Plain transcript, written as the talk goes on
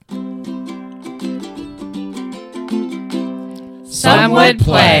Some would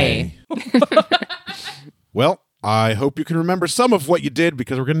play. Well, I hope you can remember some of what you did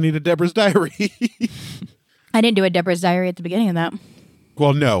because we're going to need a Deborah's Diary. I didn't do a Deborah's Diary at the beginning of that.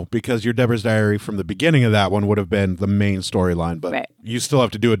 Well, no, because your Deborah's Diary from the beginning of that one would have been the main storyline, but Right. you still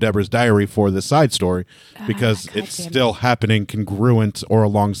have to do a Deborah's Diary for the side story because it's still happening congruent or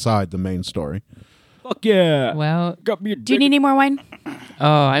alongside the main story. Fuck yeah. Well, Got me a Do you need any more wine?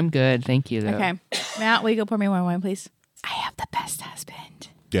 oh, I'm good. Thank you, though. Okay. Matt, will you go pour me more wine, please? I have the best husband.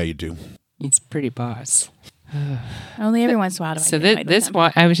 Yeah, you do. It's pretty boss. Only every once in a while do I So get annoyed with this him.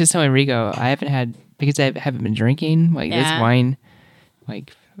 wine, I was just telling Rigo, I haven't had, because I haven't been drinking, like this Yeah. wine,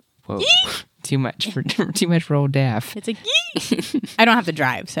 like, whoa, too much for old Daff. It's like, yee! I don't have to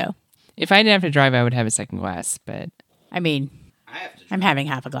drive, so. If I didn't have to drive, I would have a second glass, but I mean, I'm having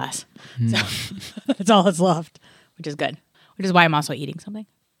half a glass. So that's all that's left, which is good. Which is why I'm also eating something.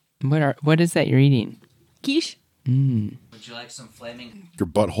 what is that you're eating? Quiche. Would you like some flaming? Your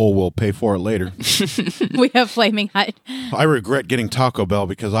butthole will pay for it later. We have Flaming Hot. I regret getting Taco Bell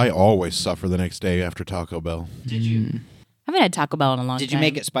because I always suffer the next day after Taco Bell. Did you? I haven't had Taco Bell in a long time. Did you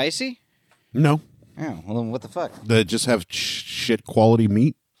make it spicy? No, Oh, well then what the fuck? they just have shit quality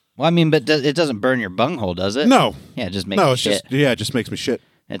meat. Well, I mean, but it doesn't burn your bunghole, does it? No, Yeah, it just makes no, you it's shit. it just makes me shit.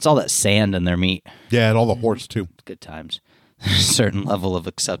 It's all that sand in their meat. Yeah, and all the horse too. Good times. Certain level of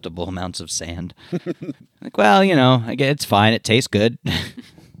acceptable amounts of sand. Like, well, you know, I guess it's fine. It tastes good.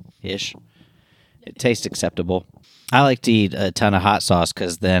 Ish. It tastes acceptable. I like to eat a ton of hot sauce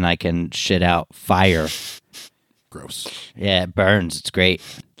because then I can shit out fire. Gross. Yeah, it burns. It's great.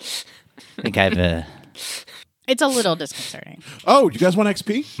 I think I've... It's a little disconcerting. Oh, you guys want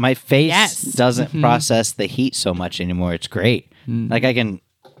XP? my face Yes. doesn't process the heat so much anymore. It's great. Like, I can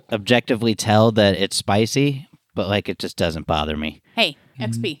objectively tell that it's spicy, but, like, it just doesn't bother me. Hey,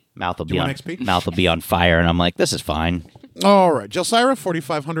 XP. Mouth will Do be you on want XP? mouth will be on fire, and I'm like, this is fine. All right, Jelsira,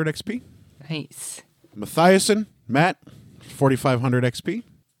 4,500 XP. Nice. Mathiasen, Matt, 4,500 XP.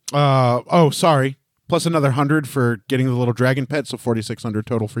 Sorry. Plus another 100 for getting the little dragon pet, so 4,600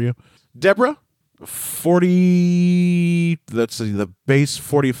 total for you. Deborah, 40. Let's see, the base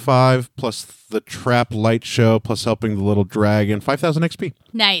 45 plus the trap light show plus helping the little dragon, 5,000 XP.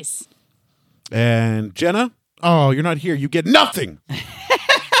 Nice. And Jenna, oh, you're not here. You get nothing.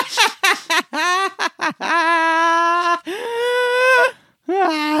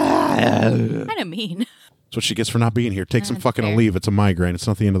 Kind of mean. That's what she gets for not being here. Take some fucking leave. It's a migraine. It's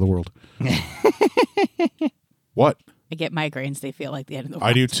not the end of the world. What? I get migraines. They feel like the end of the world.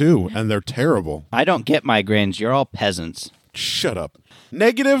 I do too, and they're terrible. I don't get migraines. You're all peasants. Shut up.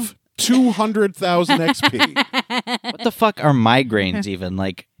 Negative 200,000 XP. What the fuck are migraines even?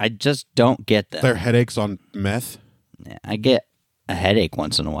 Like, I just don't get them. They're headaches on meth. I get a headache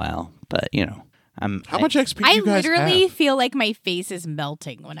once in a while, but you know, How much XP do I you guys literally have? feel like my face is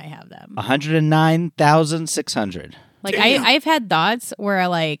melting when I have them. 109,600. Like Damn. I've had thoughts where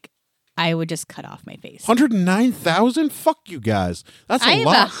like I would just cut off my face. 109,000? Fuck you guys. That's I a have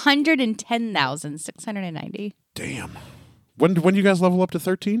lot. 110,690. Damn. When do you guys level up to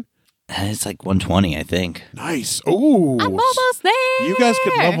 13? It's like 120, I think. Nice. Ooh. I'm almost there. You guys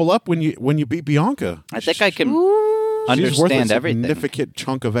could level up when you beat Bianca. I think I can She's worth a understand everything. significant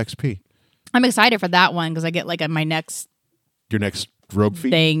chunk of XP. I'm excited for that one because I get like my next Your next rogue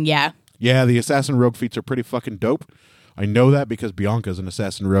feat? thing. Yeah. Yeah, the assassin rogue feats are pretty fucking dope. I know that because Bianca's an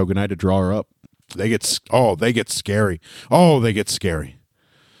assassin rogue and I had to draw her up. They get scary. Oh, they get scary.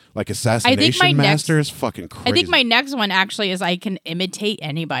 Like assassination master is fucking crazy. I think my next one actually is I can imitate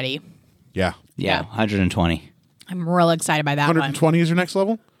anybody. Yeah. Yeah, 120. I'm real excited by that one. 120 is your next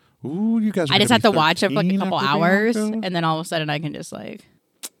level? Ooh, you guys are I just gonna have to be watch it for like a 13 couple after hours, Bianca? and then all of a sudden I can just like,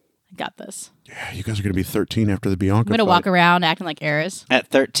 I got this. Yeah, you guys are going to be 13 after the Bianca I'm gonna fight. walk around acting like Eris. At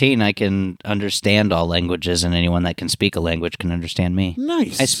 13, I can understand all languages, and anyone that can speak a language can understand me.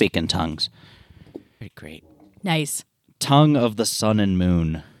 Nice. I speak in tongues. Very great. Nice. Tongue of the sun and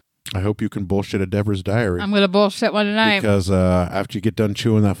moon. I hope you can bullshit a Deborah's diary. I'm gonna bullshit one tonight. Because after you get done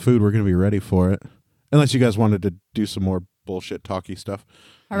chewing that food, we're going to be ready for it. Unless you guys wanted to do some more bullshit talky stuff.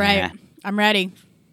 All right, Nah. I'm ready.